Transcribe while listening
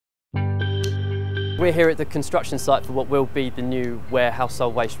We're here at the construction site for what will be the new Ware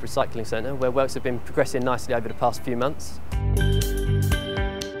Household Waste Recycling Centre, where works have been progressing nicely over the past few months.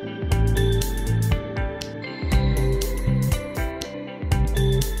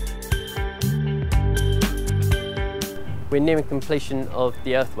 We're nearing completion of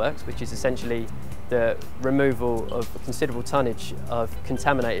the earthworks, which is essentially the removal of a considerable tonnage of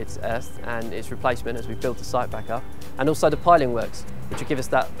contaminated earth and its replacement as we build the site back up, and also the piling works, which will give us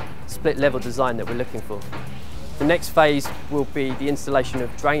that split level design that we're looking for. The next phase will be the installation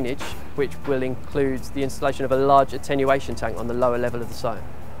of drainage, which will include the installation of a large attenuation tank on the lower level of the site.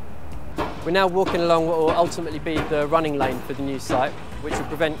 We're now walking along what will ultimately be the running lane for the new site, which will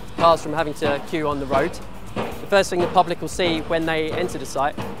prevent cars from having to queue on the road. The first thing the public will see when they enter the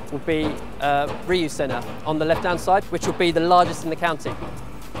site will be a reuse centre on the left-hand side, which will be the largest in the county.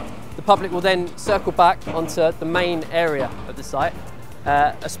 The public will then circle back onto the main area of the site,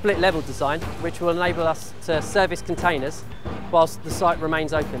 a split level design, which will enable us to service containers whilst the site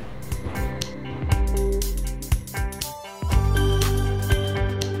remains open.